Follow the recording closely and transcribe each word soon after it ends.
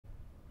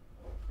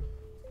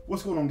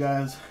What's going on,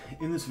 guys?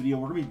 In this video,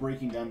 we're going to be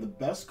breaking down the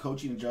best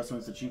coaching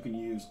adjustments that you can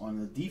use on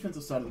the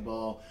defensive side of the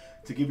ball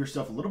to give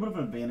yourself a little bit of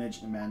an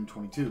advantage in Madden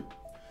 22.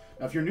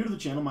 Now, if you're new to the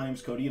channel, my name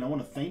is Cody, and I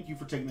want to thank you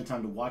for taking the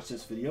time to watch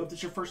this video. If this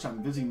is your first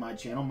time visiting my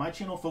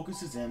channel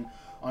focuses in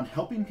on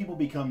helping people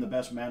become the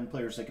best Madden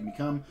players they can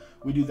become.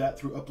 We do that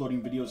through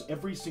uploading videos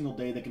every single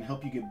day that can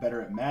help you get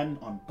better at Madden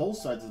on both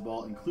sides of the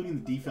ball,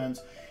 including the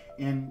defense,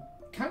 and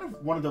kind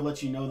of wanted to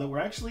let you know that we're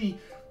actually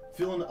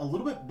feeling a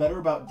little bit better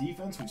about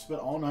defense. We've spent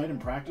all night in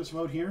practice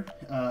mode here.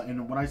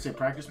 And when I say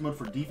practice mode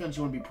for defense,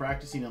 you want to be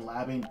practicing and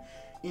labbing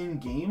in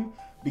game,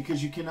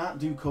 because you cannot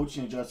do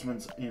coaching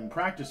adjustments in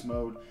practice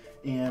mode,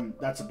 and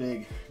that's a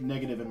big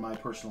negative in my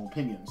personal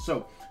opinion.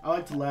 So I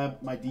like to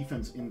lab my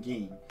defense in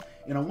game.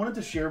 And I wanted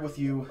to share with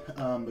you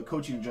the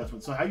coaching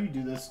adjustments. So how you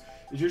do this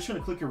is you're just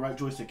going to click your right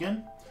joystick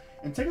in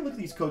and take a look at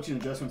these coaching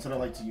adjustments that I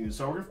like to use.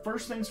 So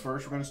first things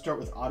first, we're going to start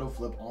with auto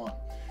flip on.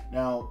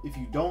 Now, if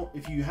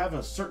you have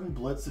a certain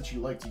blitz that you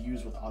like to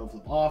use with auto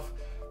flip off,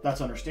 that's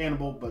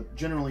understandable, but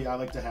generally I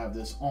like to have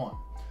this on.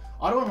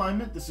 Auto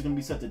alignment, this is going to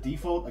be set to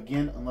default,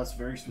 again, unless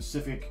very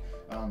specific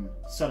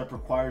setup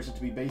requires it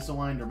to be base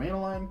aligned or man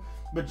aligned,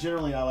 but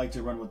generally I like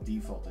to run with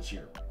default this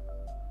year.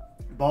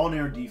 Ball and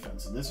air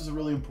defense, and this is a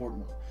really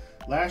important one.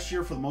 Last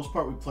year, for the most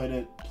part, we played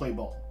it play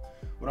ball.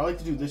 What I like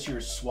to do this year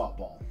is swap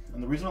ball.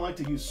 And the reason I like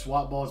to use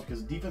swap ball is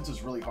because defense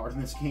is really hard in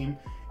this game,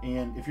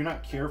 and if you're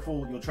not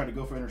careful, you'll try to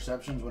go for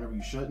interceptions whenever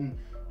you shouldn't,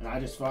 and I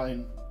just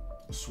find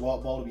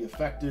swap ball to be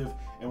effective.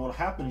 And what'll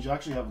happen is you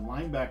actually have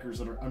linebackers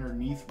that are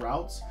underneath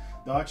routes.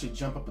 They'll actually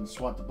jump up and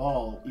swat the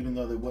ball, even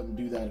though they wouldn't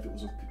do that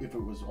if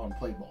it was on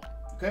play ball.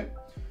 Okay?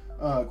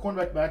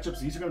 Cornerback matchups,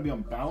 these are going to be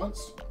on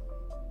balance.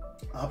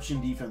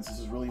 Option defense, this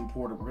is really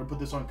important. We're going to put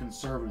this on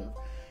conservative.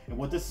 And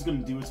what this is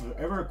going to do is, if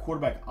ever a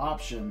quarterback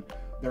option,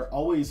 they're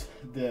always,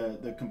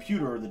 the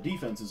computer or the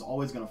defense is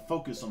always going to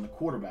focus on the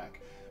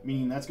quarterback,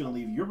 meaning that's going to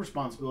leave your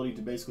responsibility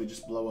to basically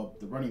just blow up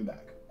the running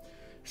back.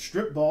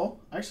 Strip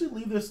ball, I actually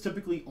leave this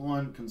typically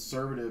on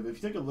conservative.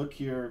 If you take a look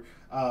here,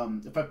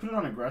 if I put it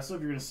on aggressive,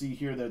 you're going to see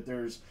here that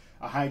there's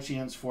a high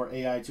chance for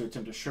AI to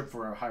attempt to strip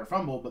for a higher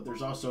fumble, but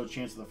there's also a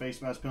chance of the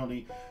face mask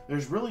penalty.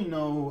 There's really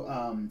no,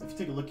 if you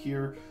take a look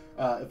here,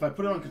 if I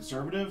put it on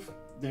conservative,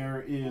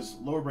 there is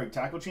lower break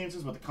tackle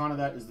chances, but the con of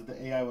that is that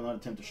the AI will not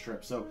attempt to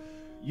strip. So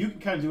you can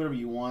kind of do whatever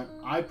you want.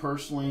 I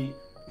personally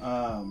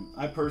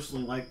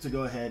like to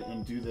go ahead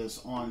and do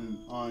this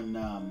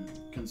on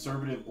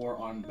conservative or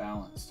on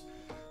balanced.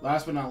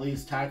 Last but not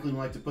least, tackling, we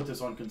like to put this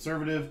on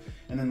conservative.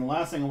 And then the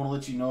last thing I want to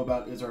let you know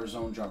about is our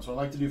zone drops. What I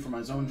like to do for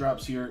my zone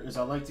drops here is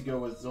I like to go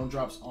with zone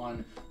drops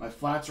on, my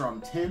flats are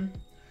on 10,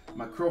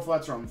 my curl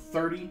flats are on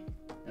 30,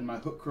 and my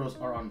hook curls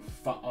are on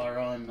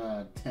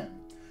 10.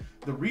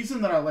 The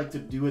reason that I like to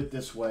do it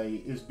this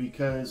way is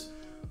because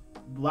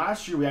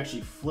last year we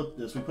actually flipped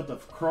this. We put the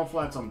curl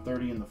flats on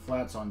 30 and the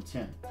flats on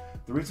 10.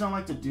 The reason I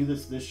like to do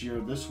this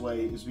year this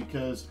way is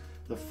because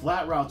the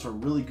flat routes are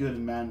really good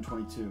in Madden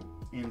 22.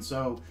 And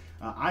so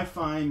I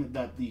find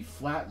that the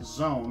flat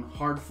zone,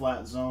 hard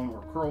flat zone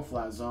or curl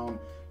flat zone,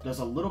 does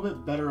a little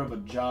bit better of a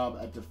job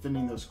at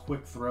defending those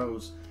quick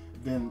throws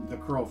than the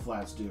curl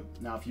flats do.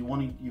 Now, if you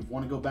want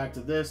to go back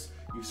to this,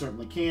 you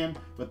certainly can,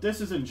 but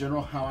this is in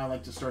general how I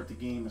like to start the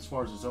game as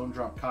far as a zone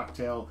drop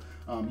cocktail.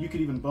 You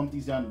could even bump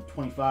these down to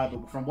 25,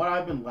 but from what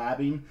I've been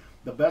labbing,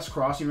 the best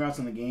crossing routes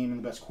in the game and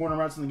the best corner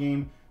routes in the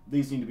game,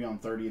 these need to be on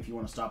 30 if you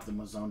want to stop them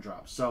with zone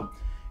drops. So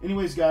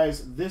anyways,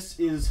 guys, this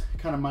is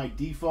kind of my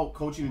default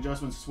coaching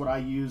adjustments. It's what I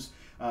use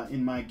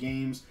in my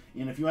games.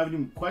 And if you have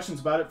any questions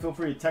about it, feel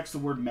free to text the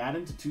word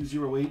Madden to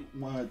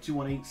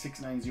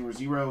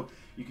 208-218-6900.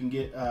 You can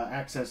get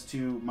access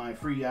to my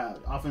free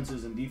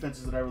offenses and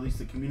defenses that I release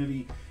to the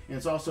community. And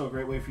it's also a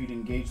great way for you to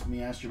engage with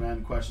me, ask your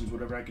Madden questions,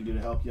 whatever I can do to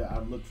help you. I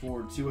look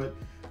forward to it.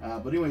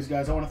 But anyways,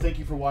 guys, I want to thank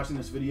you for watching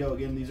this video.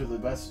 Again, these are the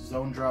best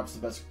zone drops,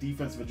 the best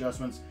defensive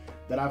adjustments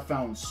that I've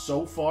found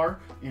so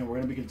far, and we're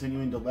going to be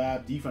continuing to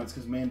lab defense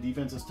because, man,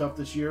 defense is tough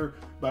this year,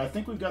 but I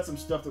think we've got some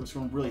stuff that's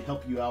going to really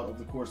help you out over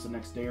the course of the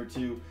next day or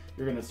two.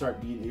 You're going to start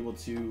being able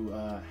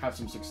to have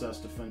some success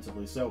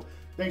defensively. So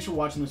thanks for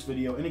watching this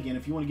video, and again,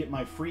 if you want to get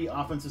my free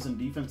offenses and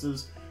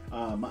defenses,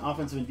 my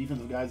offensive and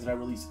defensive guides that I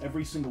release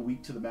every single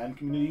week to the Madden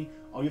community,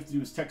 all you have to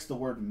do is text the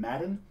word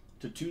Madden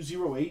to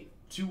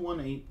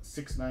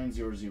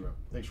 208-218-6900.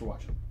 Thanks for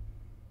watching.